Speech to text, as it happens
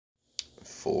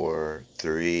4,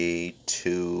 3,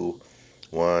 2,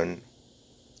 1.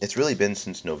 It's really been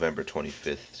since November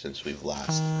 25th since we've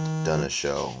last done a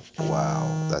show.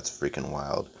 Wow, that's freaking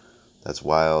wild. That's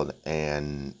wild,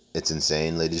 and it's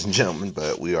insane, ladies and gentlemen,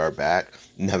 but we are back.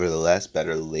 Nevertheless,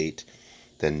 better late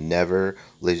than never.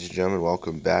 Ladies and gentlemen,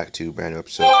 welcome back to a brand new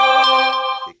episode of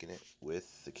Kicking It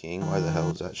with the King. Why the hell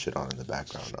is that shit on in the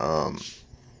background?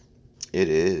 It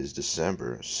is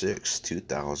December 6th,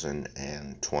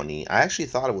 2020. I actually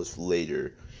thought it was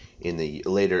later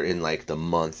in like the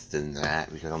month than that,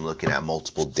 because I'm looking at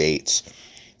multiple dates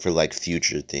for like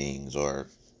future things, or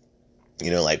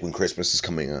like when Christmas is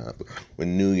coming up,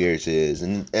 when New Year's is,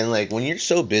 and like when you're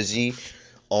so busy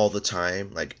all the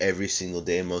time, like every single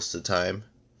day most of the time,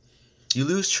 you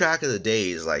lose track of the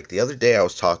days. Like the other day I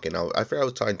forgot I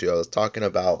was talking to, I was talking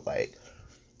about like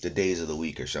the days of the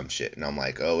week or some shit, and I'm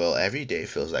like, oh well, every day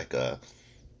feels like a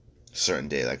certain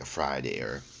day, like a Friday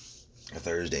or a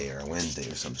Thursday or a Wednesday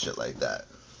or some shit like that.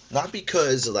 Not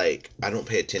because like I don't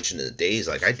pay attention to the days,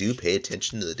 like I do pay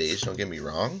attention to the days, don't get me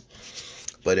wrong,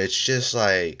 but it's just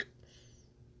like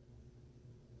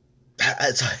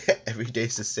it's like every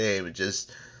day's the same. It's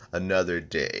just another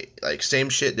day, like same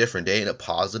shit, different day, in a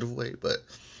positive way, but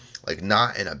like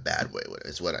not in a bad way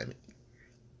is what I mean.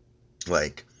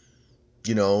 Like,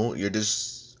 you're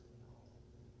just,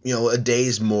 a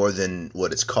day's more than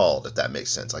what it's called, if that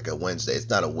makes sense. Like a Wednesday, it's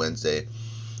not a Wednesday.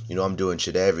 I'm doing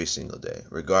shit every single day,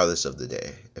 regardless of the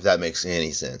day, if that makes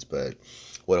any sense. But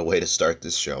what a way to start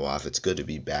this show off. It's good to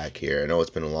be back here. I know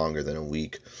it's been longer than a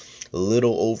week, a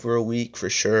little over a week for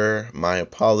sure. My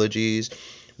apologies.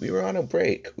 We were on a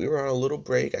break. We were on a little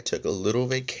break. I took a little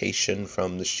vacation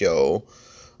from the show.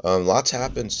 Lots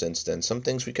happened since then. Some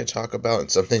things we can talk about and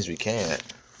some things we can't.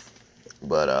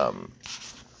 But,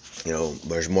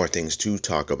 there's more things to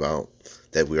talk about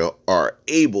that we are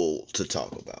able to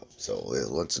talk about. So,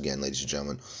 once again, ladies and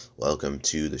gentlemen, welcome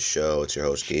to the show. It's your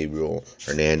host, Gabriel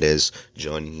Hernandez,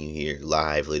 joining you here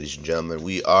live, ladies and gentlemen.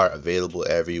 We are available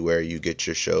everywhere you get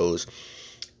your shows.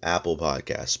 Apple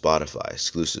Podcasts, Spotify,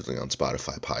 exclusively on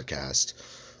Spotify Podcast,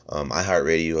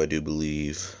 iHeartRadio, I do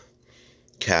believe,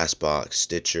 Castbox,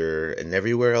 Stitcher, and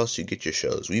everywhere else you get your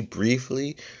shows. We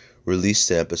briefly released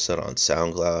the episode on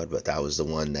SoundCloud, but that was the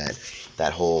one that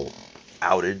whole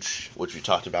outage, which we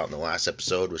talked about in the last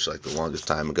episode, which is like the longest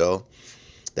time ago,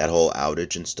 that whole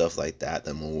outage and stuff like that,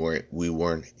 then we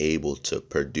weren't able to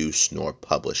produce nor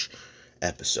publish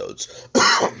episodes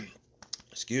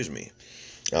excuse me,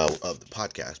 of the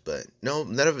podcast. But no,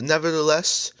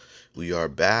 nevertheless, we are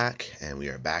back, and we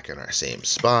are back in our same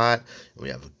spot. We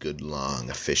have a good, long,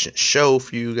 efficient show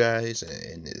for you guys,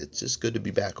 and it's just good to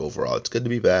be back overall. It's good to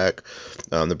be back.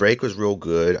 The break was real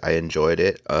good. I enjoyed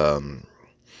it. I'm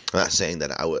not saying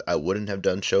that I wouldn't have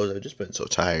done shows. I've just been so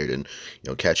tired, and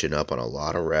catching up on a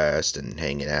lot of rest and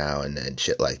hanging out and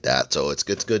shit like that. So it's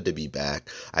good to be back.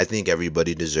 I think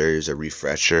everybody deserves a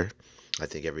refresher. I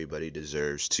think everybody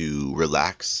deserves to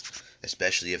relax,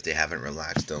 especially if they haven't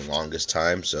relaxed in the longest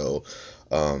time. So,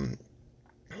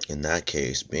 in that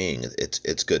case,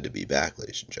 it's good to be back,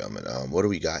 ladies and gentlemen. What do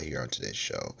we got here on today's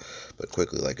show? But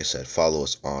quickly, like I said, follow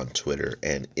us on Twitter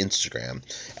and Instagram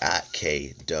at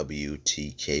KWTKPod.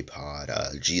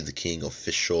 G the King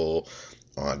Official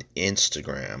on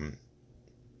Instagram.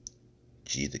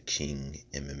 G the King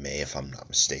MMA, if I'm not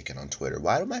mistaken, on Twitter.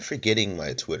 Why am I forgetting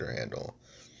my Twitter handle?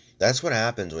 That's what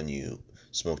happens when you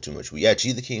smoke too much weed. Yeah,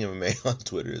 G the King MMA on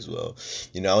Twitter as well.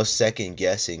 I was second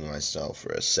guessing myself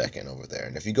for a second over there.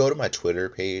 And if you go to my Twitter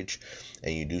page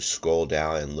and you do scroll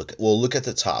down and look at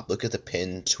the top, look at the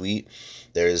pinned tweet.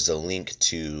 There is a link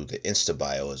to the Insta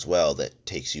bio as well that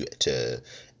takes you to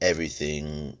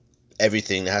everything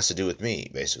that has to do with me,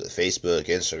 basically. Facebook,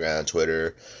 Instagram,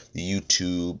 Twitter, the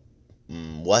YouTube.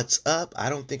 What's up? I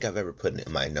don't think I've ever put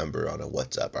my number on a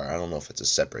WhatsApp, or I don't know if it's a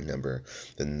separate number,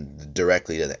 then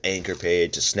directly to the Anchor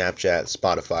page, to Snapchat,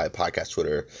 Spotify, Podcast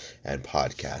Twitter, and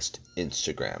Podcast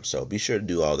Instagram. So be sure to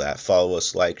do all that. Follow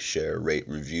us, like, share, rate,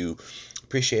 review.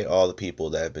 Appreciate all the people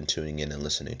that have been tuning in and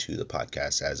listening to the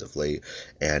podcast as of late.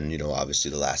 And, obviously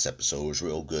the last episode was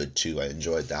real good too. I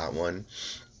enjoyed that one.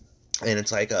 And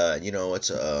it's like,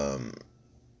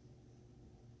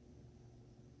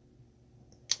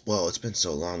 well, it's been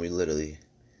so long.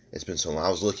 It's been so long. I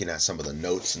was looking at some of the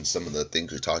notes and some of the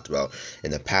things we talked about in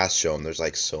the past show, and there's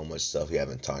like so much stuff we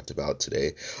haven't talked about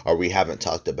today, or we haven't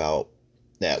talked about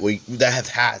that have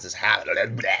had this habit.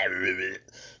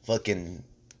 Fucking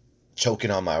choking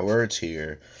on my words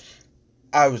here.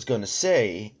 I was gonna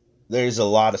say there's a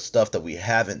lot of stuff that we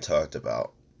haven't talked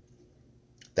about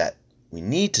that we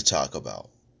need to talk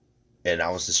about, and I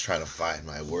was just trying to find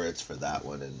my words for that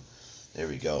one, and There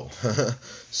we go.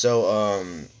 So,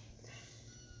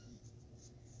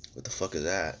 what the fuck is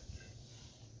that?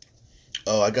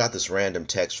 Oh, I got this random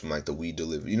text from like the weed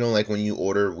delivery. You know, like when you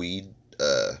order weed,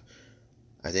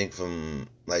 I think from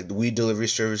like the weed delivery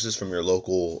services from your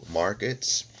local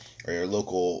markets or your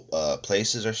local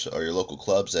places or your local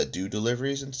clubs that do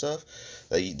deliveries and stuff.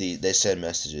 They send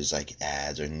messages like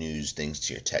ads or news things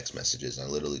to your text messages. I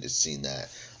literally just seen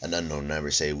that an unknown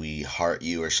number say we heart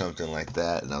you or something like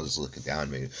that, and I was looking down.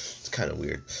 Maybe it's kind of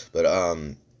weird, but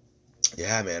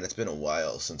yeah, man, it's been a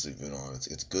while since we've been on.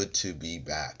 It's good to be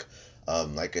back.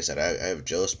 Like I said, I have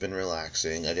just been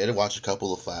relaxing. I did watch a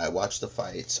couple of fights. I watched the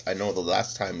fights. I know the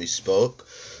last time we spoke,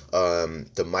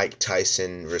 the Mike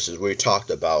Tyson versus we talked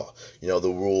about, the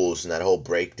rules and that whole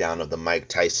breakdown of the Mike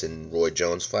Tyson Roy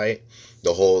Jones fight.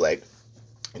 The whole like,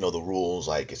 the rules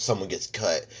like if someone gets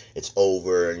cut, it's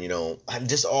over, and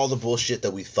just all the bullshit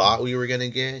that we thought we were gonna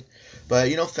get. But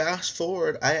fast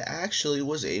forward, I actually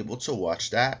was able to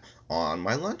watch that on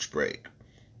my lunch break.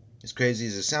 As crazy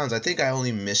as it sounds, I think I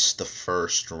only missed the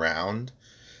first round,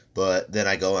 but then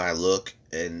I go and I look,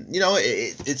 and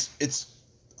it's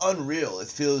unreal. It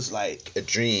feels like a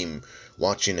dream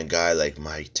watching a guy like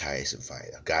Mike Tyson fight,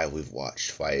 a guy we've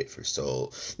watched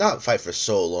not fight for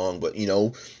so long, but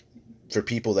for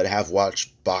people that have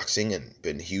watched boxing and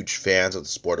been huge fans of the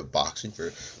sport of boxing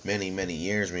for many, many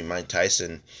years. I mean, Mike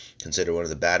Tyson, considered one of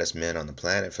the baddest men on the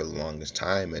planet for the longest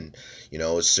time. And,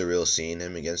 it's surreal seeing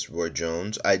him against Roy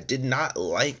Jones. I did not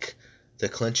like the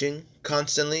clinching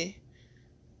constantly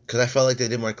because I felt like they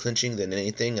did more clinching than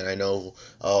anything. And I know,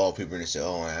 people are going to say,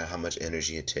 how much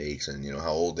energy it takes and,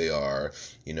 how old they are,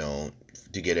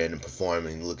 to get in and perform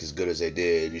and look as good as they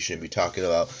did. You shouldn't be talking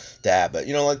about that. But,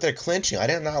 like they're clinching. I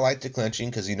did not like the clinching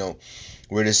because,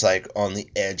 we're just like on the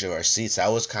edge of our seats.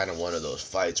 That was kind of one of those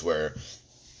fights where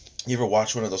you ever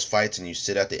watch one of those fights and you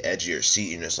sit at the edge of your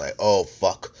seat and you're just like, oh,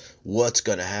 fuck, what's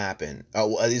going to happen?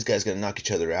 Oh, are these guys going to knock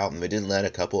each other out? And they didn't land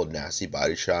a couple of nasty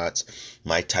body shots.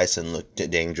 Mike Tyson looked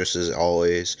dangerous as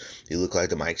always. He looked like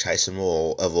the Mike Tyson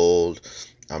of old.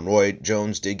 Roy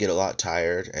Jones did get a lot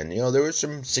tired, and there were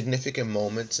some significant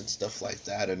moments and stuff like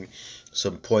that, and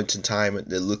some points in time it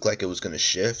looked like it was going to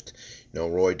shift.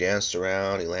 Roy danced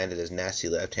around, he landed his nasty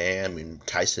left hand. I mean,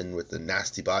 Tyson with the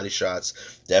nasty body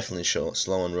shots definitely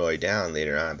slowing Roy down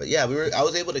later on. But yeah, I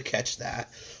was able to catch that.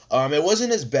 It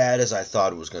wasn't as bad as I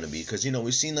thought it was going to be because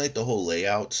we've seen like the whole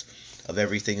layouts of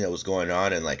everything that was going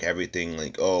on and like everything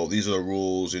like, oh, these are the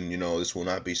rules and this will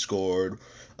not be scored.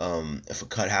 If a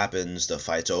cut happens, the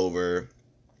fight's over.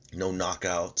 No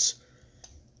knockouts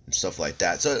and stuff like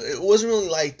that. So it wasn't really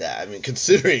like that. I mean,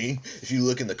 considering if you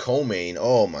look in the co-main,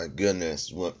 oh my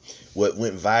goodness, what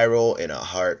went viral in a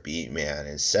heartbeat, man,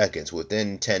 in seconds.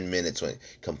 Within 10 minutes went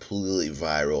completely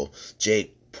viral.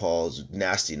 Jake Paul's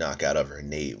nasty knockout over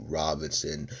Nate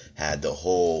Robinson had the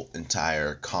whole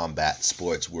entire combat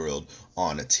sports world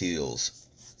on its heels.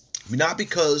 Not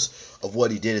because of what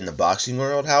he did in the boxing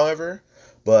world, however,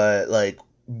 but like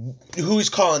who he's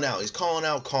calling out. He's calling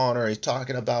out Conor. He's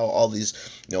talking about all these,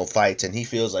 fights, and he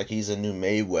feels like he's a new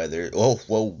Mayweather. Oh,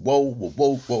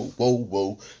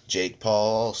 whoa. Jake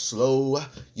Paul, slow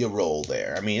your roll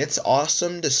there. I mean, it's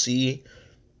awesome to see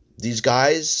these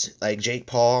guys like Jake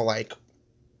Paul, like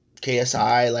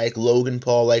KSI, like Logan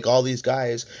Paul, like all these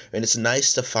guys. And it's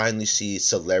nice to finally see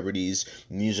celebrities,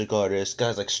 music artists,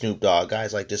 guys like Snoop Dogg,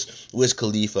 guys like this Wiz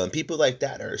Khalifa, and people like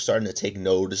that are starting to take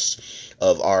notice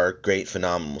of our great,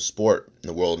 phenomenal sport in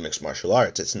the world of mixed martial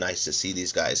arts. It's nice to see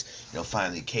these guys,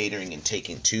 finally catering and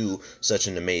taking to such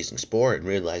an amazing sport and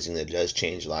realizing that it does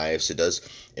change lives. It does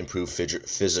improve your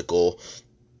physical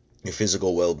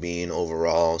well-being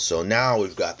overall. So now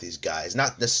we've got these guys,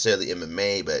 not necessarily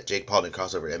MMA, but Jake Paul didn't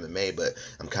cross over to MMA, but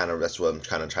that's what I'm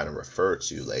kind of trying to refer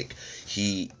to. Like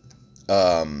he,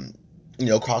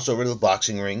 crossed over to the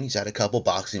boxing ring. He's had a couple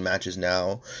boxing matches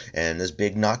now, and this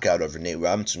big knockout over Nate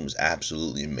Robinson was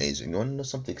absolutely amazing. You want to know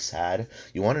something sad?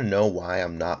 You want to know why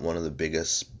I'm not one of the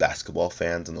biggest basketball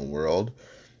fans in the world?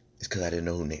 It's because I didn't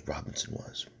know who Nate Robinson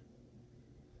was.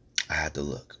 I had to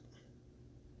look.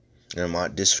 And I'm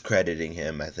not discrediting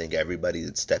him. I think everybody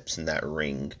that steps in that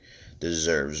ring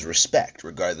deserves respect,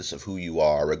 regardless of who you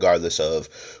are, regardless of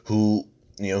who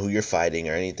you're fighting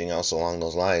or anything else along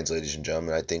those lines, ladies and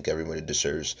gentlemen. I think everybody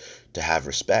deserves to have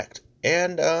respect.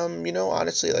 And,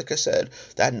 honestly, like I said,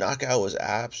 that knockout was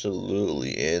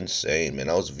absolutely insane, man.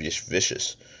 That was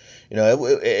vicious.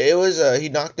 It was, he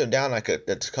knocked him down like a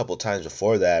couple times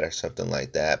before that or something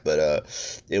like that, but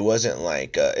it wasn't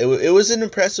like, it was an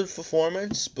impressive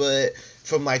performance, but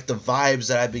from like the vibes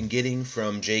that I've been getting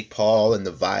from Jake Paul and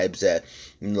the vibes that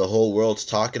And the whole world's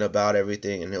talking about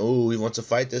everything, and oh, he wants to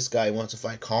fight this guy, he wants to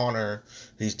fight Conor.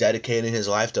 He's dedicating his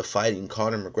life to fighting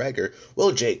Conor McGregor.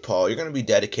 Well, Jake Paul, you're gonna be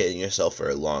dedicating yourself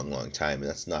for a long, long time, and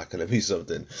that's not gonna be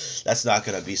something. That's not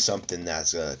gonna be something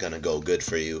that's gonna go good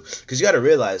for you. Because you got to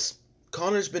realize,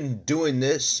 Conor's been doing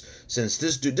this since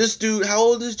this dude. This dude, how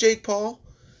old is Jake Paul?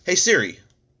 Hey Siri,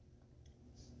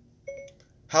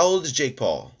 how old is Jake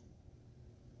Paul?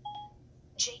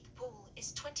 Jake Paul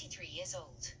is 23 years old.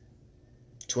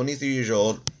 23 years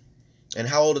old. And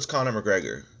how old is Conor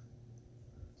McGregor?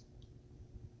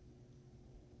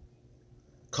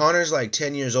 Conor's like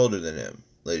 10 years older than him,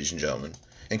 ladies and gentlemen.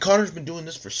 And Conor's been doing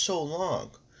this for so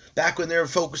long. Back when they were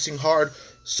focusing hard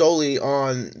solely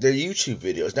on their YouTube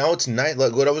videos. Now it's nice.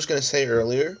 Like what I was going to say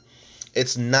earlier.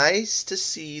 It's nice to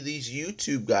see these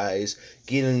YouTube guys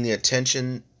getting the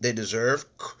attention they deserve,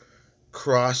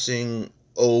 crossing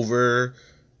over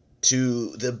to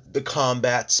the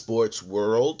combat sports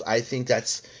world. I think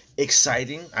that's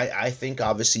exciting. I think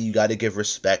obviously you got to give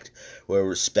respect where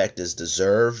respect is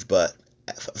deserved, but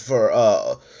for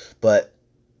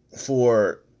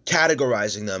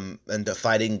categorizing them into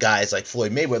fighting guys like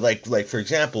Floyd Mayweather, like for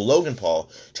example Logan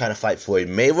Paul trying to fight Floyd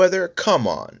Mayweather, come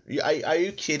on, are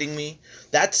you kidding me?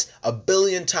 That's a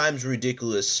billion times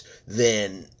ridiculous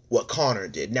than what Conor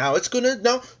did. Now it's gonna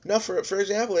for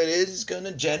example, it is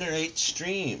gonna generate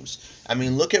streams. I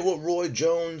mean, look at what Roy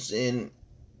Jones and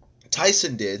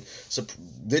Tyson did.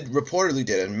 Reportedly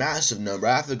did a massive number.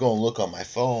 I have to go and look on my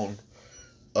phone.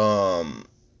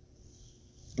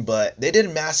 But they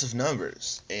did massive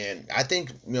numbers, and I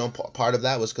think part of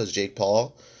that was because Jake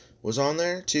Paul was on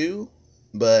there too.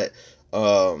 But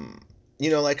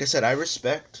like I said, I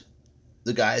respect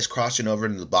the guys crossing over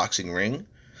into the boxing ring,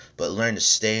 but learn to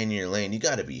stay in your lane. You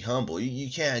got to be humble. You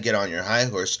can't get on your high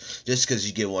horse just because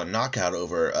you get one knockout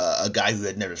over a guy who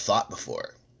had never fought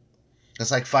before. That's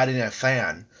like fighting a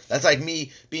fan. That's like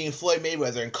me being Floyd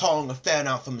Mayweather and calling a fan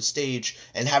out from the stage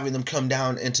and having them come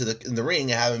down into the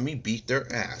ring and having me beat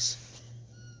their ass.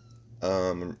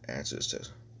 Answer this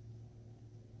test.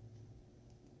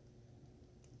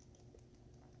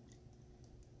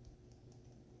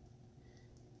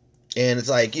 And it's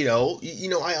like,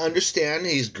 I understand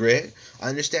he's grit. I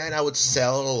understand I would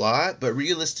sell it a lot, but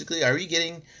realistically, are we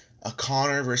getting a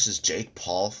Conor versus Jake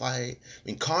Paul fight? I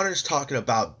mean, Conor's talking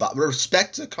about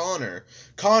respect to Conor.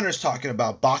 Conor's talking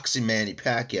about boxing Manny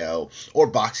Pacquiao or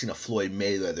boxing a Floyd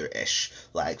Mayweather-ish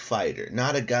like fighter,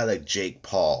 not a guy like Jake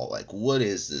Paul. Like, what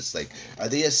is this? Like, are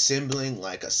they assembling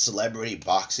like a celebrity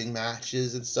boxing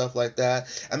matches and stuff like that?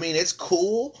 I mean, it's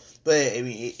cool, but I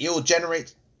mean, it will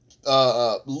generate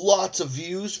lots of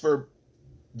views for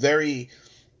very.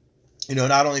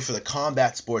 Not only for the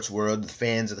combat sports world, the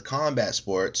fans of the combat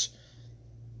sports,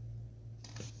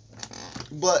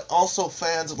 but also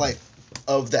fans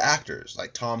of the actors,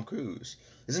 like Tom Cruise.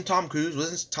 Doesn't Tom Cruise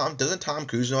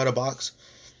know how to box?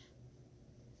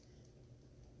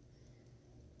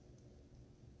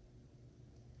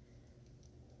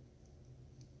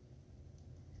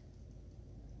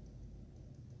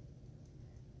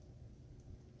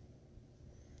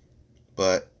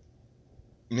 But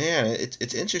man,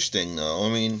 it's interesting though. I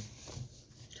mean,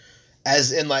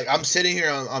 as in, like, I'm sitting here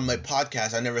on my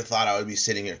podcast. I never thought I would be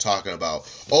sitting here talking about,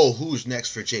 oh, who's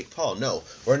next for Jake Paul. No,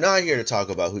 we're not here to talk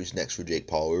about who's next for Jake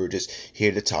Paul. We were just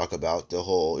here to talk about the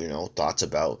whole, thoughts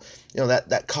about,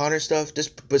 that Conor stuff.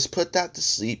 Just put that to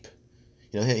sleep.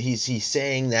 He's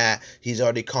saying that he's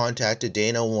already contacted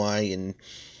Dana White and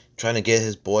trying to get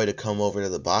his boy to come over to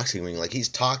the boxing ring. Like, he's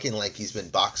talking like he's been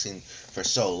boxing for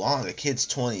so long. The kid's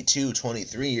 22,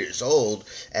 23 years old,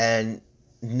 and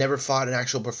never fought an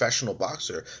actual professional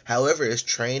boxer. However, is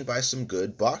trained by some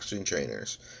good boxing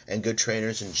trainers and good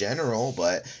trainers in general.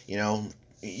 But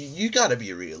you got to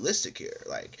be realistic here.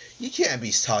 Like, you can't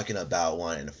be talking about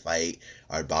wanting to fight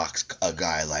or box a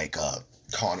guy like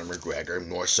Conor McGregor,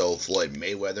 more so Floyd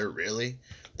Mayweather. Really,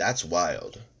 that's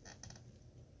wild.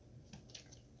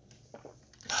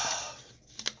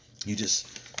 You just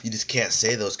can't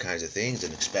say those kinds of things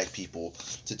and expect people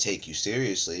to take you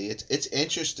seriously. It's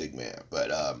interesting, man.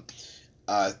 But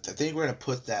I think we're gonna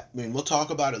put that. I mean, we'll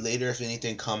talk about it later if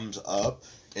anything comes up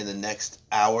in the next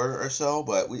hour or so.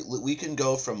 But we can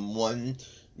go from one,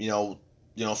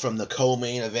 from the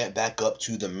co-main event back up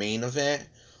to the main event.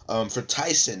 For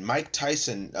Tyson, Mike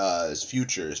Tyson,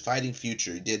 his fighting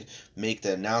future, he did make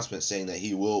the announcement saying that he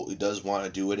does want to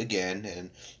do it again, and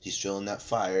he's feeling that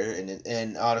fire.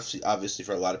 And obviously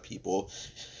for a lot of people,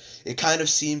 it kind of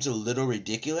seems a little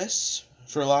ridiculous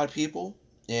for a lot of people,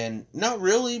 and not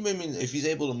really. I mean, if he's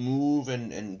able to move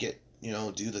and get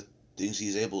do the things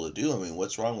he's able to do, I mean,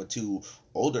 what's wrong with two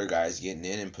older guys getting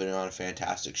in and putting on a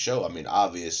fantastic show. I mean,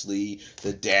 obviously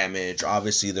the damage.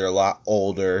 Obviously they're a lot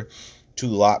older. To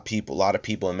a lot of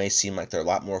people, it may seem like they're a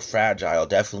lot more fragile.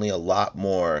 Definitely a lot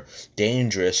more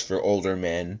dangerous for older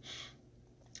men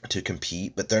to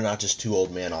compete. But they're not just two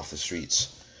old men off the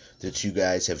streets. The two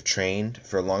guys have trained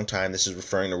for a long time. This is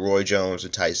referring to Roy Jones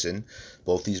and Tyson.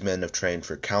 Both these men have trained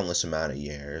for a countless amount of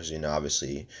years.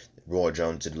 Obviously Roy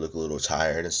Jones did look a little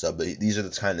tired and stuff, but these are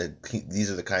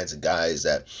the kinds of guys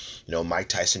that, Mike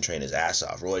Tyson trained his ass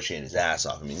off. Roy trained his ass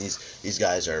off. I mean, these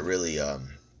guys are really,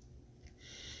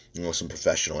 some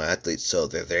professional athletes, so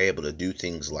they're able to do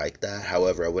things like that.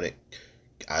 However,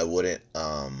 I wouldn't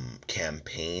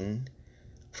campaign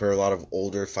for a lot of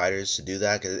older fighters to do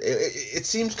that, because it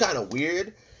seems kind of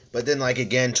weird. But then, like,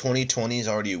 again, 2020 is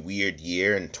already a weird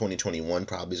year, and 2021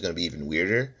 probably is going to be even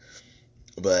weirder.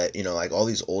 But, like all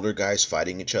these older guys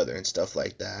fighting each other and stuff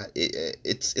like that,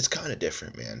 it's kind of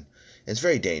different, man. It's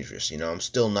very dangerous. I'm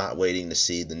still not waiting to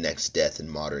see the next death in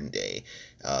modern day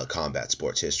combat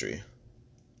sports history.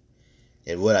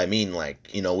 And what I mean,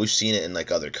 like, we've seen it in,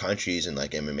 like, other countries and,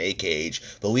 like, MMA cage,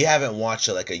 but we haven't watched,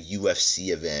 like, a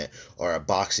UFC event or a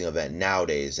boxing event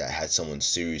nowadays that had someone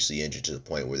seriously injured to the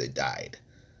point where they died.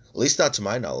 At least not to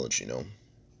my knowledge,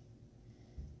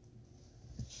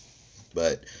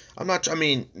 But I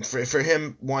mean, for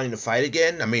him wanting to fight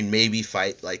again, I mean, maybe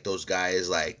fight, like, those guys,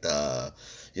 like, the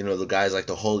guys like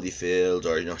the Holyfield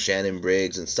or, Shannon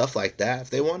Briggs and stuff like that. If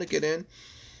they want to get in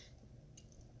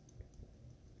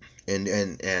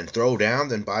and throw down,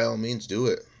 then by all means do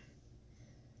it.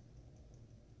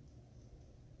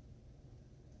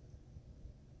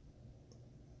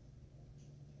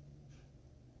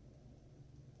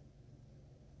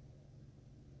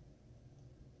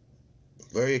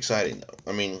 Very exciting,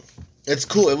 though. I mean, it's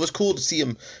cool. It was cool to see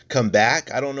him come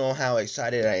back. I don't know how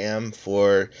excited I am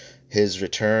for his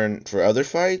return for other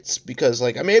fights, because,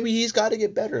 like, maybe he's got to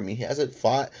get better. I mean, he hasn't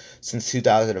fought since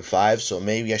 2005, so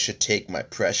maybe I should take my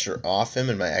pressure off him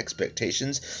and my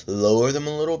expectations, lower them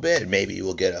a little bit, and maybe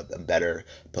we'll get a better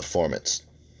performance.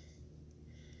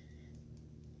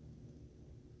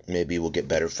 Maybe we'll get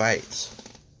better fights.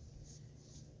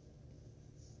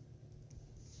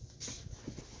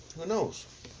 Who knows?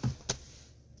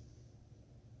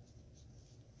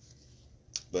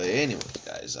 But anyway,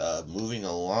 guys, moving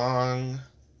along.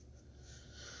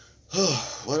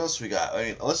 What else we got? I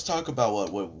mean, let's talk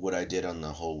about what I did on the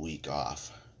whole week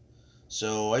off.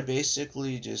 So I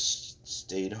basically just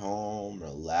stayed home,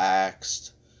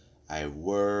 relaxed. I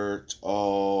worked.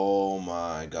 Oh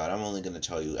my God, I'm only going to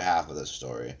tell you half of the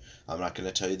story. I'm not going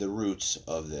to tell you the roots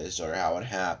of this or how it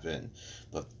happened.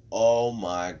 But oh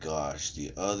my gosh,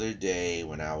 the other day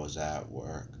when I was at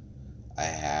work, I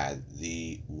had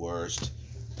the worst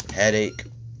headache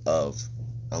of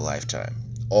a lifetime.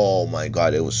 Oh my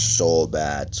God, it was so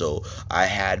bad. So I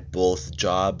had both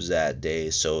jobs that day,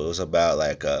 so it was about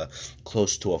like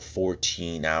close to a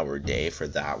 14-hour day for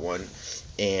that one.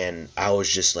 And I was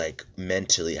just like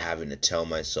mentally having to tell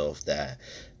myself that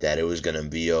it was gonna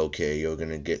be okay. You're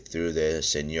gonna get through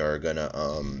this, and you're gonna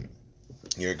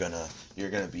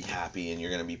be happy, and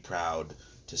you're gonna be proud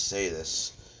to say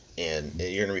this, and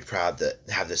you're gonna be proud to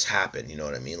have this happen. You know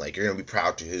what I mean? Like, you're gonna be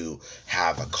proud to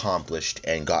have accomplished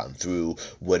and gotten through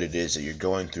what it is that you're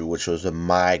going through, which was a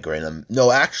migraine.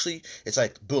 No, actually, it's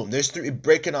like boom. There's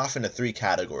breaking off into three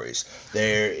categories.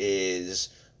 There is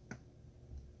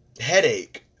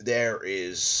headache, there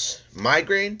is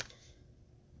migraine,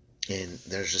 and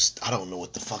there's just, I don't know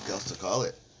what the fuck else to call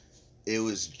it. It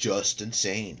was just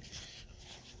insane.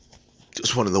 It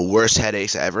was one of the worst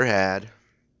headaches I ever had.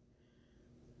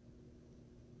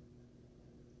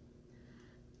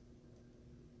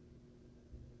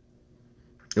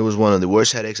 It was one of the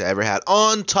worst headaches I ever had,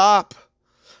 on top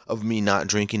of me not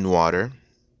drinking water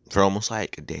for almost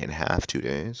like a day and a half, 2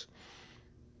 days.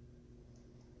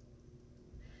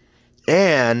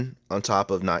 And on top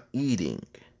of not eating.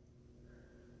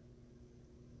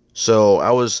 So I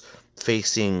was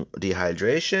facing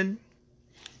dehydration,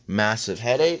 massive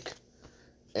headache,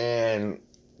 and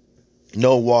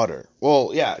no water. Well,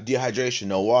 yeah, dehydration,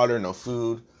 no water, no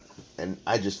food. And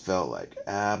I just felt like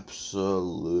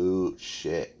absolute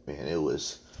shit, man. It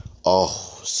was,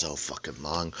 so fucking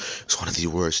long. It's one of the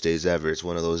worst days ever. It's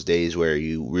one of those days where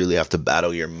you really have to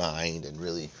battle your mind and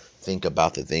really think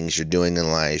about the things you're doing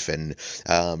in life, and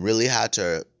really had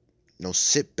to,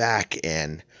 sit back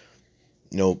and,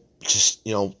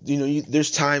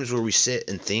 there's times where we sit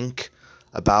and think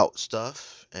about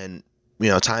stuff, and,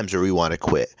 times where we want to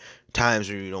quit, times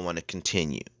where you don't want to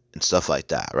continue, and stuff like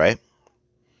that, right?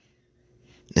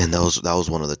 And that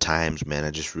was one of the times, man. I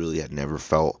just really had never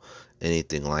felt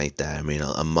anything like that. I mean,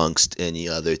 amongst any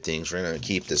other things, we're gonna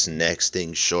keep this next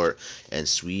thing short and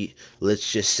sweet.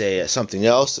 Let's just say something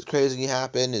else that crazy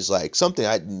happened is like something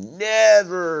I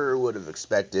never would have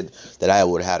expected that I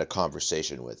would have had a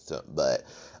conversation with them, but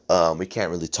we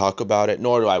can't really talk about it,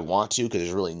 nor do I want to, because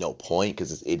there's really no point,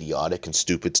 because it's idiotic and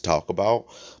stupid to talk about.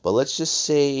 But let's just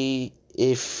say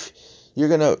if you're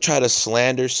going to try to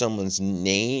slander someone's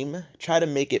name, try to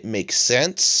make it make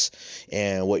sense,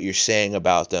 and what you're saying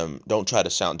about them, don't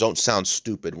sound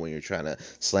stupid when you're trying to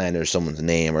slander someone's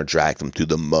name or drag them through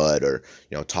the mud, or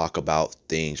talk about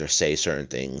things or say certain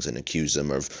things and accuse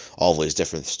them of all these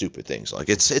different stupid things. Like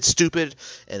it's stupid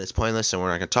and it's pointless, and we're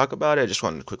not going to talk about it. I just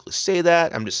wanted to quickly say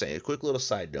that. I'm just saying a quick little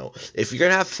side note. If you're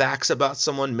going to have facts about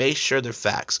someone, make sure they're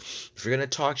facts. If you're going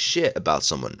to talk shit about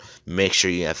someone, make sure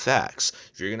you have facts.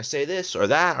 If you're going to say this or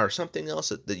that or something else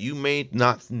that you may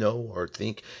not know or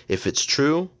think if it's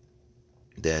true,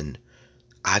 then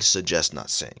I'd suggest not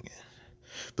saying it.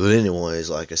 But anyways,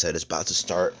 like I said, it's about to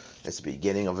start. It's the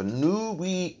beginning of a new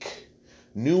week,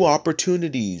 new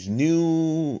opportunities,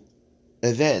 new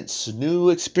events, new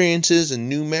experiences, and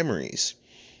new memories.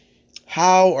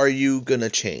 How are you going to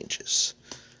change this?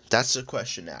 That's the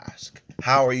question to ask.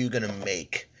 How are you going to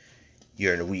make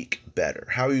your week better?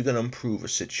 How are you going to improve a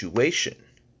situation?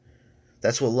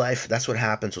 That's what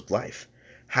happens with life.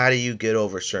 How do you get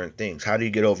over certain things? How do you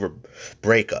get over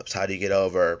breakups? How do you get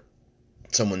over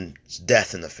someone's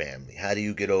death in the family? How do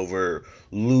you get over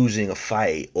losing a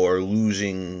fight or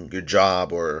losing your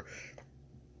job or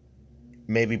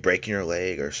maybe breaking your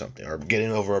leg or something, or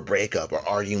getting over a breakup or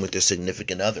arguing with your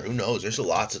significant other? Who knows? There's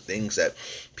lots of things that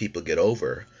people get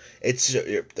over. It's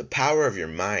the power of your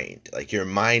mind. Like, your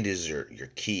mind is your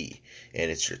key, and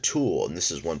it's your tool. And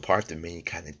this is one part that made me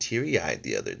kind of teary-eyed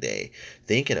the other day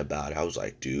thinking about it. I was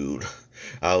like, dude,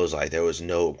 there was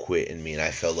no quit in me, and I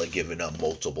felt like giving up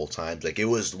multiple times. Like, it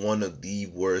was one of the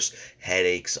worst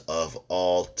headaches of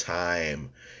all time.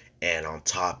 And on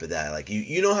top of that, like,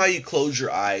 you know how you close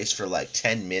your eyes for like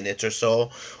 10 minutes or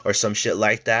so, or some shit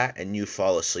like that, and you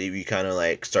fall asleep, you kind of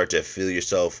like start to feel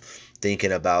yourself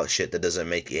thinking about shit that doesn't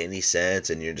make any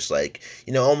sense, and you're just like,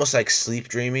 almost like sleep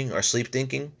dreaming or sleep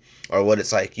thinking, or what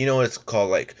it's like, what it's called,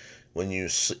 like when you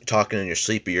talking in your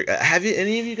sleep. Have you,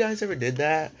 any of you guys ever did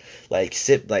that? Like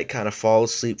kind of fall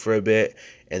asleep for a bit,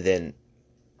 and then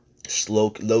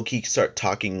low key start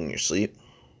talking in your sleep.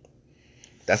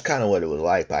 That's kind of what it was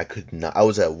like, but I could not. I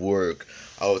was at work,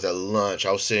 I was at lunch,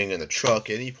 I was sitting in the truck.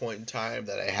 Any point in time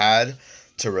that I had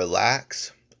to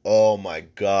relax, oh my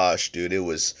gosh, dude, it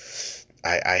was,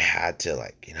 I had to,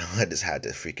 like, I just had to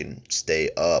freaking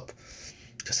stay up,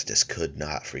 because I just could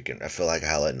not freaking, I feel like I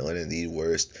had like one of the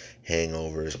worst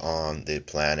hangovers on the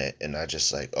planet, and I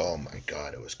just like, oh my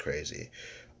god, it was crazy.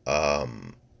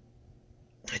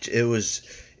 It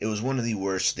was one of the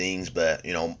worst things, but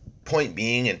point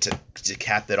being, and to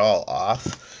cap it all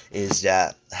off, is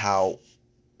that how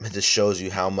this shows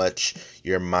you how much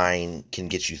your mind can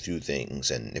get you through things.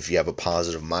 And if you have a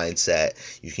positive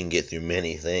mindset, you can get through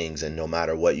many things, and no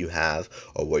matter what you have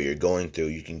or what you're going through,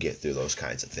 you can get through those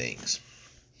kinds of things.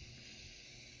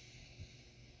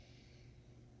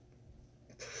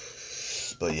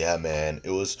 But yeah, man, it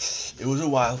was a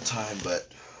wild time, but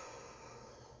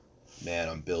man,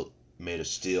 I'm made of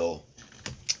steel,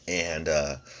 and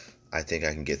I think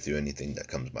I can get through anything that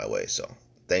comes my way. So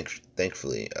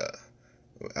thankfully,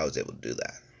 I was able to do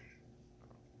that.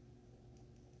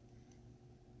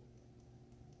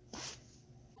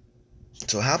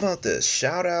 So how about this?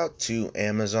 Shout out to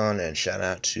Amazon and shout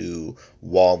out to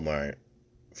Walmart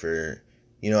for,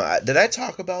 did I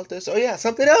talk about this? Oh yeah,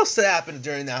 something else that happened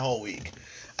during that whole week.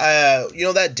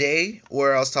 That day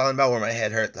where I was talking about where my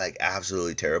head hurt like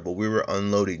absolutely terrible. We were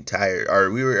unloading tires, or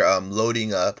we were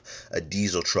loading up a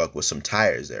diesel truck with some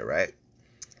tires there, right?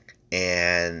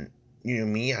 And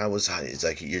me, it's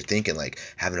like you're thinking like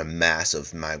having a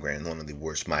massive migraine, one of the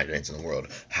worst migraines in the world.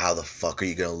 How the fuck are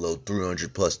you gonna load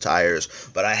 300 plus tires?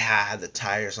 But I had the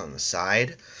tires on the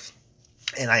side,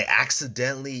 and I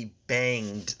accidentally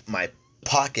banged my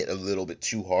pocket a little bit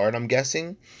too hard, I'm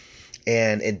guessing,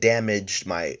 and it damaged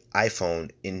my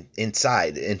iPhone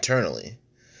inside internally.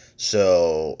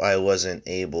 So I wasn't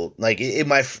able, like,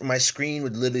 my screen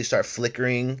would literally start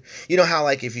flickering. You know how,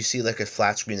 like, if you see like a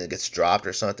flat screen that gets dropped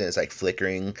or something, it's like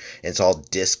flickering and it's all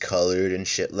discolored and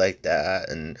shit like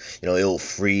that, and it'll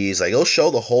freeze. Like, it'll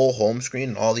show the whole home screen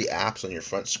and all the apps on your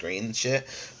front screen and shit,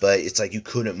 but it's like you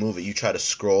couldn't move it. You try to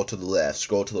scroll to the left,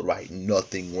 scroll to the right,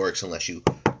 nothing works unless you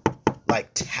like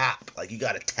tap. Like, you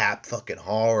gotta tap fucking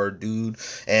hard, dude.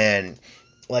 And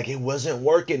like it wasn't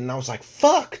working, and I was like,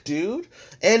 "Fuck, dude!"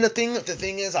 And the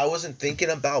thing is, I wasn't thinking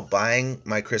about buying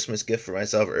my Christmas gift for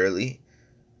myself early,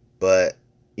 but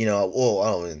well,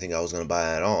 I don't even think I was gonna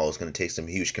buy it at all. It was gonna take some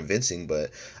huge convincing,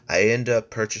 but I ended up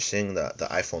purchasing the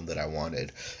iPhone that I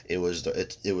wanted. I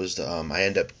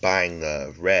ended up buying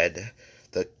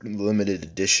the limited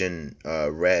edition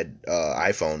red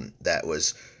iPhone that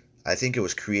was. I think it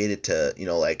was created to,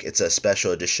 like it's a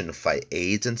special edition to fight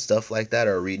AIDS and stuff like that,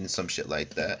 or reading some shit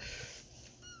like that.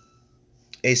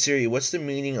 Hey Siri, what's the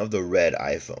meaning of the red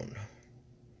iPhone?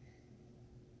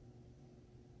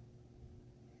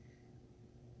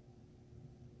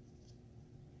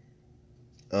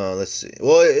 Let's see.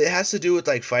 Well, it has to do with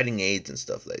like fighting AIDS and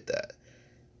stuff like that.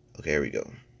 Okay, here we go.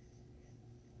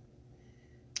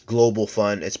 Global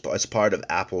Fund. It's part of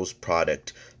Apple's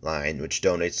product line, which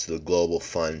donates to the Global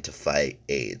Fund to fight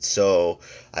AIDS. So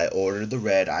I ordered the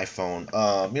red iPhone.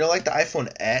 Like the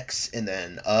iPhone X and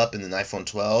then up and then iPhone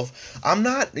 12. I'm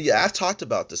not. Yeah, I've talked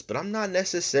about this, but I'm not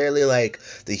necessarily like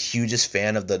the hugest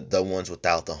fan of the ones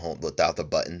without the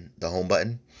button, the home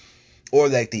button, or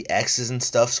like the X's and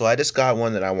stuff. So I just got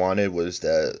one that I wanted, was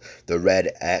the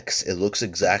red X. It looks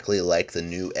exactly like the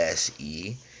new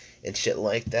SE and shit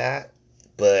like that.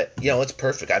 But it's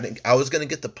perfect. I was gonna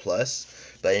get the plus,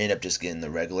 but I ended up just getting the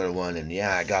regular one. And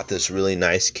yeah, I got this really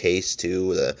nice case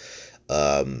too.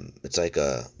 It's like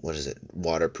a, what is it?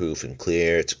 Waterproof and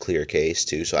clear. It's a clear case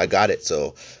too. So I got it.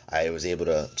 So I was able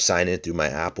to sign in through my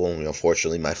Apple.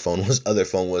 Fortunately, my other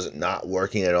phone was not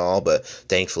working at all. But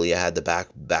thankfully, I had the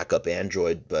backup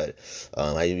Android. But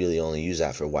I really only use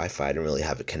that for Wi-Fi. I didn't really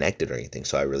have it connected or anything.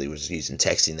 So I really was using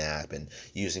texting app and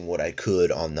using what I could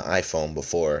on the iPhone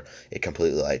before it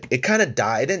completely, like, it kind of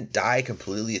died. It didn't die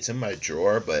completely. It's in my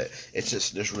drawer, but it's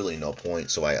just, there's really no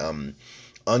point. So I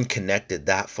unconnected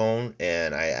that phone,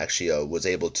 and I actually was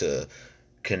able to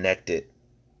connect it,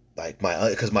 like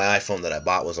because my iPhone that I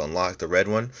bought was unlocked, the red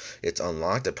one. It's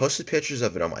unlocked. I posted pictures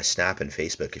of it on my Snap and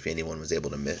Facebook if anyone was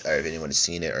able to or if anyone has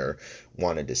seen it or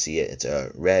wanted to see it. It's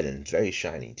red and it's very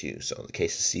shiny too, so the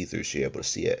case is see-through, so you're able to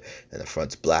see it, and the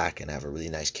front's black and I have a really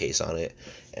nice case on it,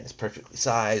 and it's perfectly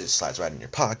sized. It slides right in your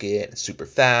pocket. It's super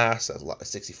fast. It has a lot of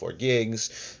 64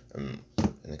 gigs, and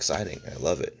exciting. I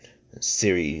love it.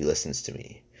 Siri listens to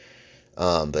me.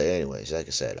 But anyways, like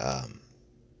I said,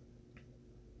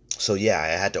 so yeah, I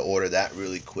had to order that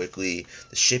really quickly.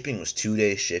 The shipping was 2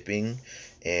 day shipping,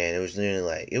 and it was nearly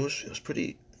like, it was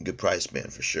pretty good price, man,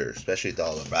 for sure. Especially with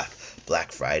all the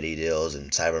Black Friday deals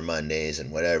and Cyber Mondays and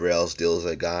whatever else deals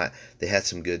I got. They had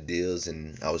some good deals,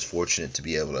 and I was fortunate to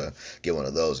be able to get one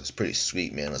of those. It's pretty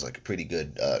sweet, man. It was like a pretty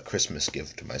good Christmas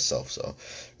gift to myself. So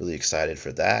really excited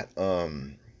for that.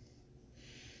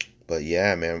 But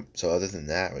yeah, man. So other than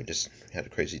that, we just had a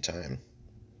crazy time.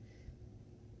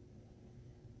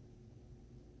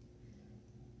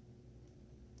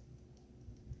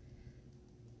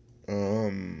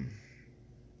 Um.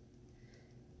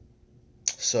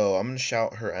 So I'm gonna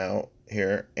shout her out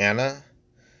here, Anna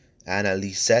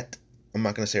Lisette. I'm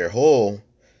not gonna say her whole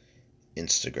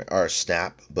Instagram or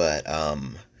Snap, but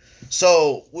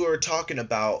so we were talking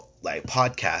about like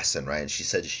podcasting, right? And she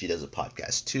said she does a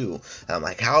podcast too. And I'm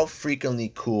like, how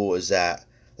frequently cool is that?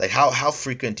 Like, how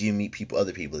frequent do you meet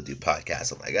other people that do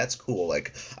podcasts? I'm like, that's cool.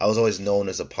 Like, I was always known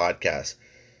as a podcast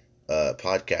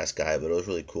guy, but it was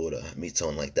really cool to meet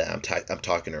someone like that. I'm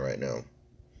talking to her right now.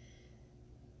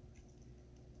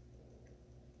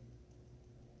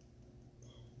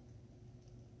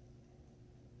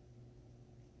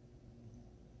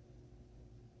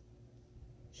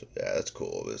 So yeah, that's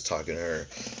cool. I was talking to her.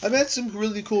 I met some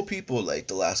really cool people like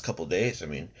the last couple days. I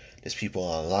mean, there's people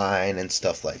online and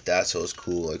stuff like that. So it was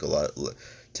cool, like a lot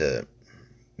to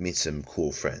meet some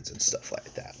cool friends and stuff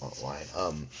like that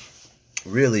online.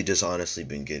 Really just honestly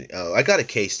been getting. Oh, I got a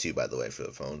case too, by the way, for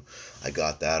the phone. I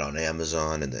got that on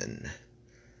Amazon, and then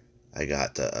I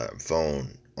got the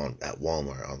phone on at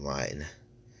Walmart online.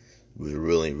 It was a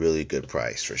really, really good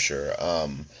price for sure.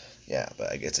 Yeah,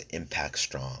 but I guess Impact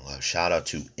Strong. Shout out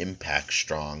to Impact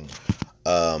Strong.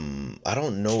 I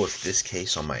don't know if this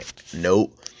case on my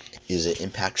note is an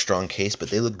Impact Strong case,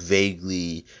 but they look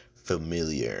vaguely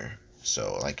familiar.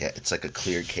 So like it's like a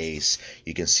clear case.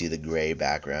 You can see the gray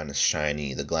background is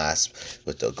shiny. The glass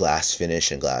with the glass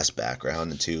finish and glass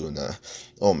background too. And the,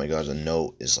 oh my god, the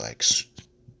note is like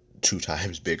 2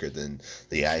 times bigger than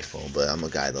the iPhone. But I'm a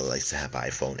guy that likes to have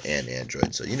iPhone and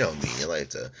Android, so you know me, I like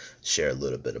to share a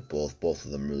little bit of both. Both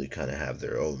of them really kind of have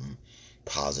their own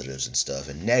positives and stuff,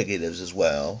 and negatives as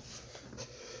well.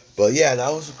 But yeah, that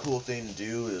was a cool thing to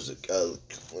do. It was a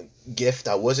gift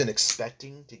I wasn't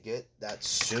expecting to get that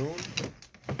soon.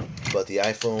 But the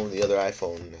other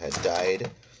iPhone had died,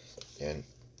 and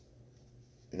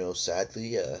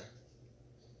sadly,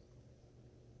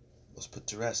 was put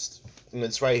to rest. And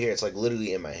it's right here. It's like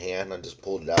literally in my hand. I just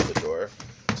pulled it out the door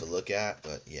to look at.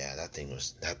 But yeah, that thing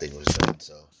was done.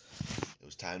 So it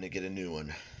was time to get a new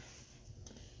one.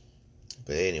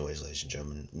 But anyways, ladies and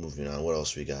gentlemen, moving on. What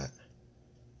else we got?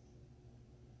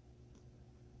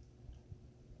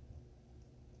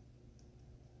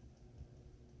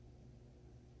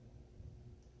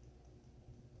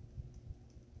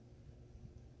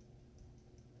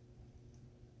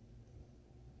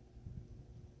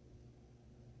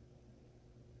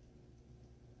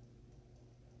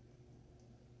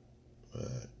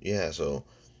 Yeah, so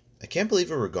I can't believe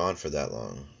we were gone for that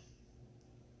long.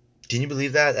 Can you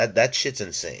believe that? That shit's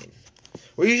insane.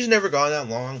 We're usually never gone that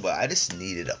long, but I just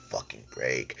needed a fucking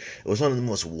break. It was one of the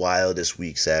most wildest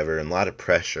weeks ever, and a lot of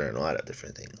pressure and a lot of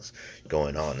different things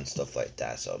going on and stuff like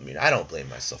that. So, I mean, I don't blame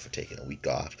myself for taking a week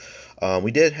off.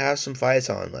 We did have some fights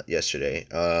on yesterday.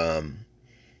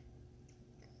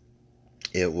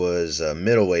 It was a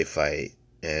middleweight fight,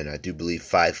 and I do believe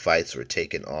 5 fights were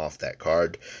taken off that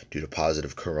card due to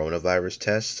positive coronavirus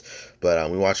tests.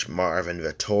 But we watched Marvin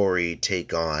Vettori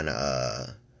take on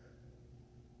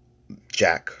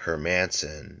Jack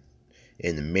Hermanson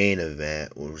in the main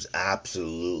event. It was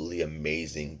absolutely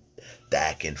amazing,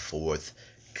 back and forth.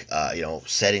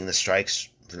 Setting the strikes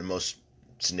for the most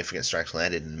significant strikes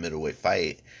landed in the middleweight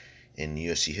fight in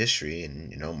UFC history,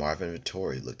 and Marvin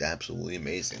Vettori looked absolutely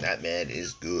amazing. That man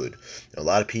is good. A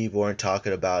lot of people weren't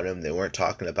talking about him. They weren't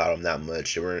talking about him that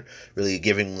much. They weren't really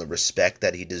giving him the respect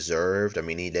that he deserved. I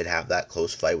mean, he did have that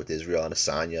close fight with Israel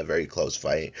Adesanya, a very close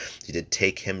fight. He did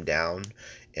take him down,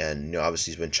 and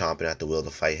obviously he's been chomping at the will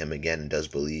to fight him again, and does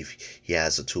believe he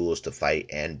has the tools to fight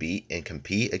and beat and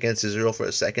compete against Israel for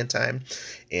a second time.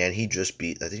 And he just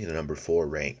beat, I think, the number 4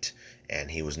 ranked, and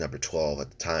he was number 12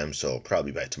 at the time, so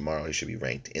probably by tomorrow he should be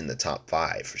ranked in the top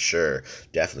 5 for sure.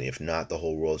 Definitely, if not, the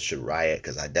whole world should riot,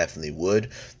 because I definitely would.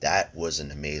 That was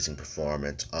an amazing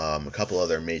performance. A couple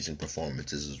other amazing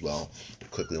performances as well.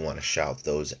 Quickly want to shout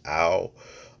those out.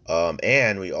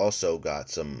 And we also got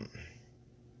some...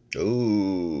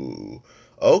 Ooh,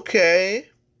 okay.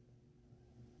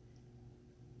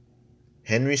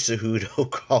 Henry Cejudo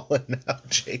calling out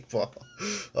Jake Paul.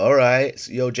 All right.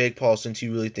 So, yo, Jake Paul, since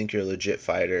you really think you're a legit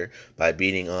fighter by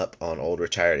beating up on old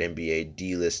retired NBA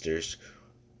D-listers,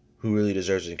 who really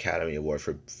deserves an Academy Award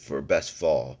for best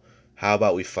fall, how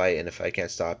about we fight, and if I can't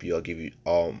stop you,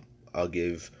 I'll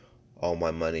give all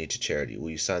my money to charity.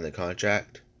 Will you sign the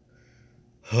contract?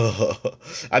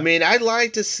 I mean, I'd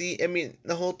like to see,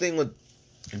 the whole thing with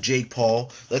Jake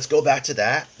Paul, let's go back to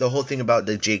that. The whole thing about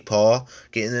the Jake Paul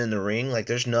getting in the ring, like,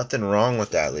 there's nothing wrong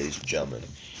with that, ladies and gentlemen.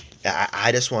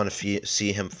 I just want to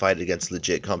see him fight against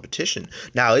legit competition.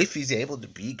 Now, if he's able to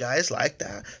beat guys like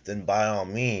that, then by all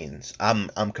means, I'm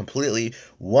completely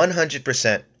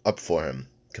 100% up for him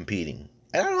competing.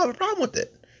 And I don't have a problem with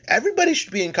it. Everybody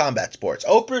should be in combat sports.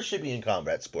 Oprah should be in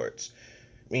combat sports.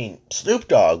 I mean, Snoop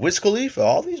Dogg, Wiz Khalifa,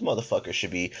 all these motherfuckers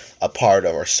should be a part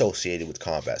of or associated with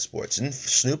combat sports. And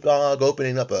Snoop Dogg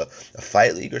opening up a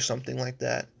fight league or something like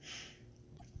that.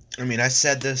 I mean, I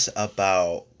said this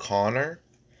about Conor.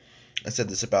 I said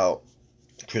this about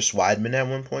Chris Weidman at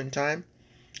one point in time.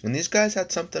 And these guys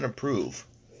had something to prove.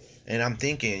 And I'm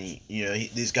thinking,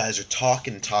 these guys are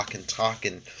talking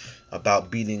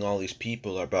about beating all these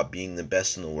people, or about being the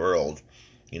best in the world.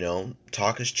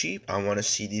 Talk is cheap. I want to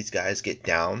see these guys get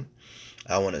down.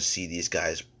 I want to see these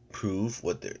guys prove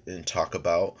what they're and talk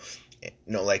about.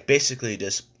 Like basically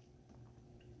just,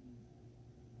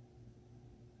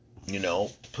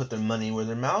 put their money where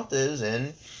their mouth is.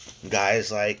 And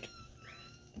guys like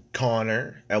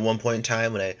Conor, at one point in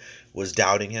time when I was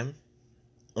doubting him,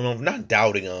 not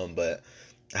doubting him, but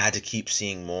I had to keep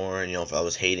seeing more. And, if I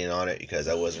was hating on it because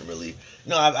I wasn't really,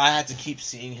 I had to keep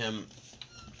seeing him,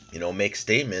 make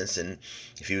statements. And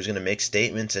if he was going to make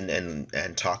statements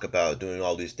and talk about doing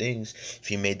all these things, if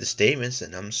he made the statements,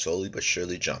 then I'm slowly but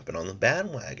surely jumping on the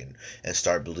bandwagon and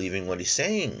start believing what he's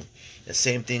saying. The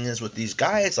same thing is with these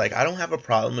guys. Like, I don't have a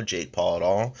problem with Jake Paul at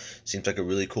all. Seems like a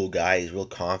really cool guy. He's real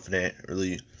confident,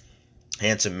 really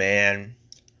handsome man.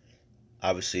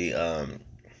 Obviously,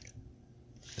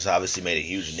 he's obviously made a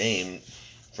huge name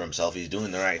for himself. He's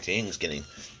doing the right things, getting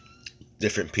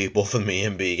different people from the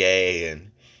NBA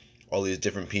and all these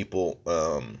different people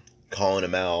calling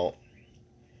him out.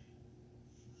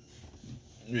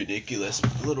 Ridiculous.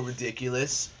 A little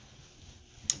ridiculous.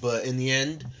 But in the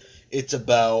end, it's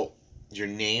about your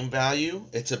name value.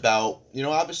 It's about,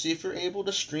 obviously if you're able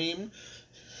to stream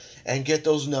and get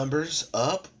those numbers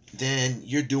up, then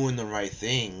you're doing the right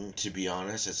thing, to be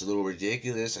honest. It's a little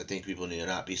ridiculous. I think people need to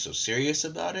not be so serious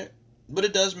about it. But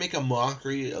it does make a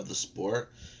mockery of the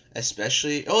sport,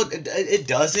 especially. Oh, it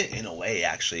doesn't in a way,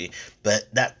 actually. But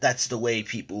that's the way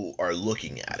people are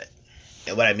looking at it.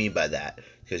 And what I mean by that,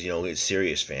 because, it's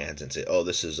serious fans and say, oh,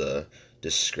 this is a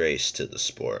disgrace to the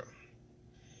sport.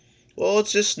 Well,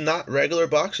 it's just not regular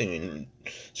boxing. I mean,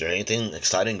 is there anything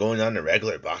exciting going on in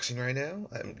regular boxing right now?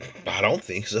 I don't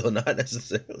think so, not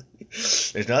necessarily.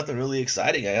 There's nothing really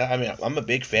exciting. I mean, I'm a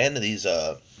big fan of these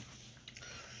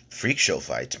freak show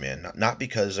fights, man. Not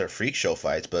because they're freak show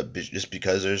fights, but just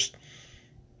because there's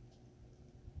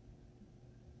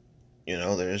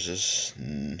just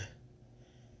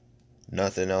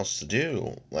nothing else to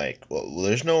do. Like, well,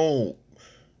 there's no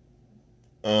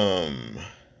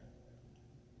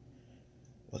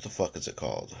what the fuck is it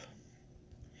called?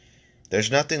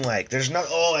 There's not like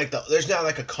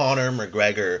a Conor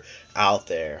McGregor out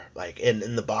there, like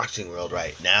in the boxing world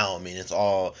right now. I mean, it's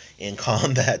all in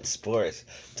combat sports.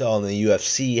 It's all in the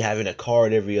UFC having a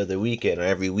card every other weekend or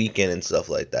every weekend and stuff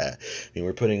like that. I mean,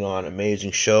 we're putting on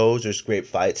amazing shows. There's great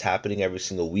fights happening every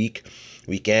single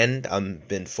weekend. I've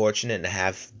been fortunate and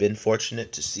have been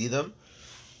fortunate to see them,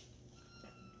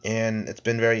 and it's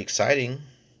been very exciting.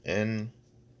 And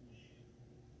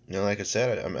like I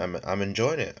said, I'm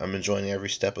enjoying it. I'm enjoying every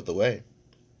step of the way.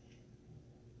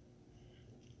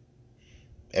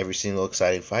 Every single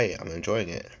exciting fight, I'm enjoying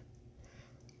it.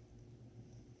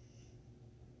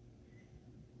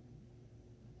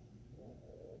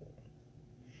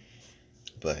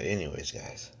 But anyways,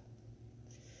 guys.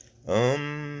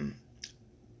 Do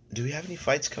we have any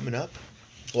fights coming up?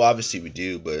 Well, obviously we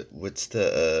do, but what's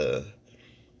the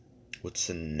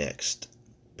next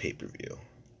pay-per-view?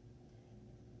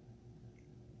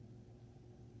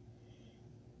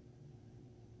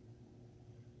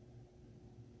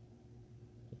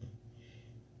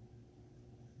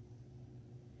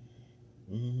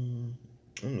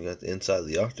 We got the Inside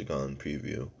the Octagon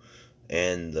preview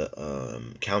and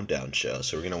the countdown show.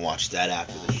 So we're gonna watch that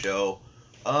after the show.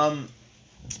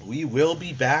 We will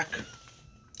be back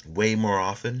way more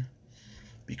often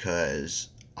because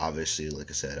obviously,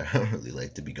 like I said, I don't really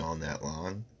like to be gone that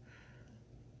long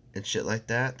and shit like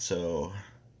that. So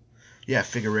yeah,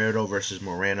 Figueiredo versus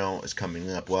Moreno is coming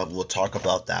up. Well, we'll talk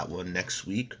about that one next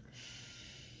week.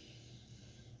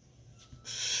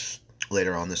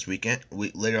 Later on this week,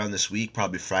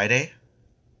 probably Friday,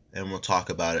 and we'll talk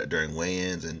about it during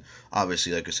weigh-ins. And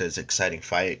obviously, like I said, it's an exciting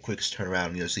fight, quickest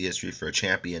turnaround in UFC history for a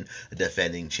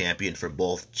defending champion for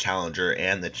both challenger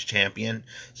and the champion.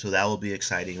 So that will be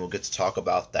exciting. We'll get to talk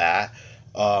about that.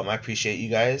 I appreciate you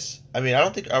guys. I mean, I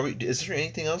don't think is there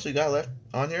anything else we got left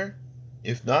on here?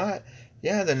 If not,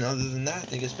 yeah, then other than that, I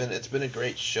think it's been a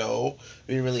great show.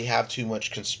 We didn't really have too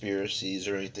much conspiracies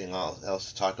or anything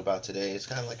else to talk about today. It's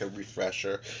kind of like a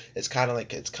refresher. It's kind of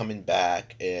like it's coming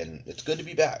back, and it's good to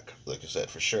be back, like I said,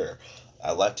 for sure.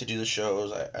 I like to do the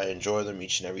shows. I enjoy them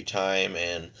each and every time,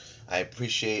 and I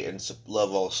appreciate and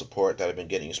love all the support that I've been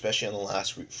getting, especially on the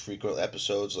last frequent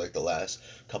episodes, like the last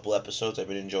couple episodes. I've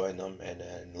been enjoying them and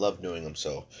love doing them.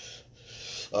 So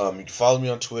you can follow me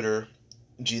on Twitter,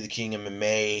 G the King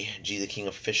MMA, G the King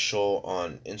Official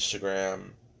on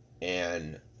Instagram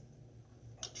and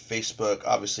Facebook.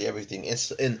 Obviously,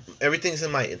 everything's in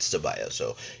my Insta bio,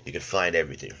 so you can find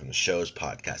everything from the show's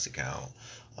podcast account.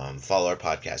 Follow our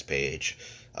podcast page.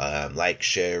 Like,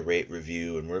 share, rate,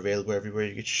 review, and we're available everywhere you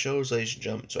get your shows, ladies and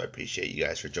gentlemen. So I appreciate you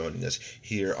guys for joining us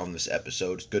here on this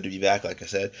episode. It's good to be back. Like I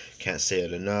said, can't say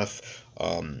it enough.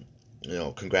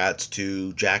 Congrats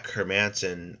to Jack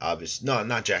Hermanson. Obviously, no,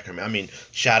 not Jack Hermanson. I mean,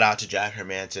 shout out to Jack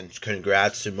Hermanson.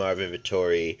 Congrats to Marvin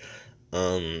Vittori.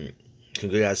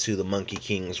 Congrats to the Monkey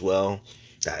King as well.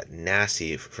 That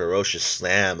nasty, ferocious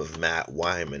slam of Matt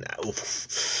Wyman.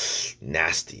 Oof,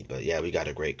 nasty. But yeah, we got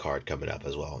a great card coming up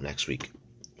as well next week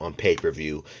on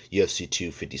pay-per-view. UFC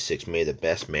 256. May the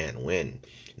best man win.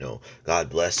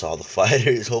 God bless all the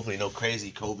fighters. Hopefully no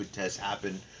crazy COVID tests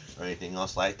happen or anything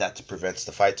else like that to prevent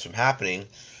the fights from happening.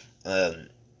 And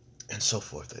so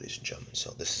forth, ladies and gentlemen.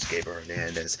 So this is Gabriel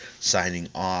Hernandez signing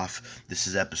off. This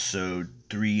is episode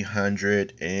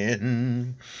 300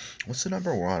 and... What's the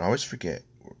number we're on? I always forget.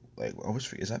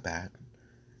 Is that bad?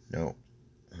 No.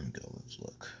 Let me go. Let's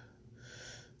look.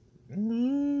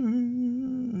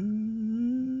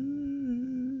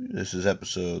 This is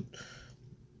episode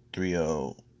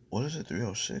 30... What is it?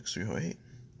 306? 308?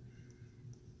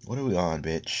 What are we on,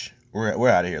 bitch? We're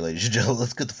out of here, ladies and gentlemen.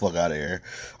 Let's get the fuck out of here.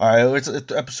 All right, it's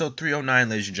episode 309,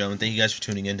 ladies and gentlemen. Thank you guys for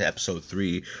tuning in to episode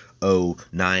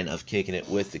 309 of Kicking It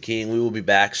with the King. We will be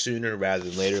back sooner rather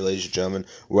than later, ladies and gentlemen.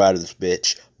 We're out of this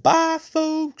bitch. Bye,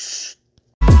 folks.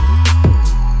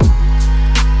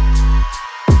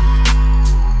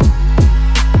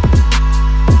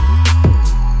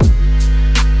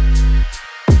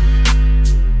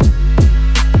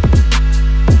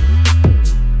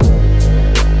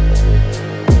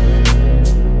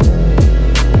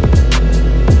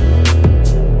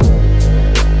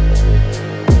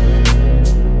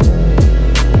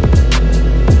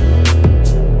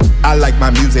 I like my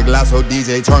music loud, so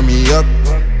DJ turn me up.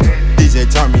 DJ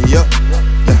turn me up.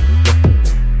 Yeah.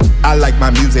 I like my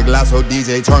music loud, so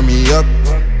DJ turn me up.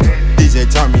 DJ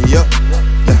turn me up.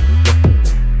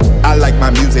 Yeah. I like my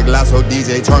music loud, so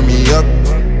DJ turn me up.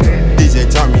 DJ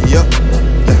turn me up.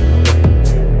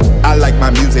 Yeah. I like my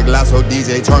music loud, so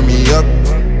DJ turn me up.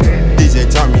 DJ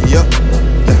turn me up. Yeah.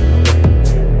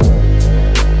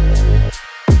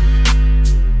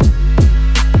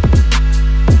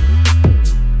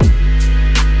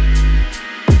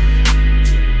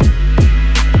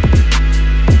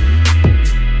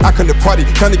 I come to party,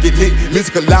 come to get lit.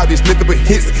 Music loud, it's nothing but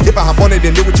hits. If I hop on it,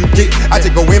 then know what you get. I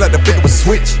just go in like the flick of a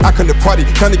switch. I come to party,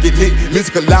 come to get lit.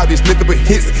 Music loud, it's nothing but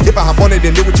hits. If I hop on it,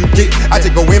 then know what you get. I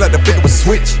just go in like the flick of a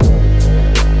switch.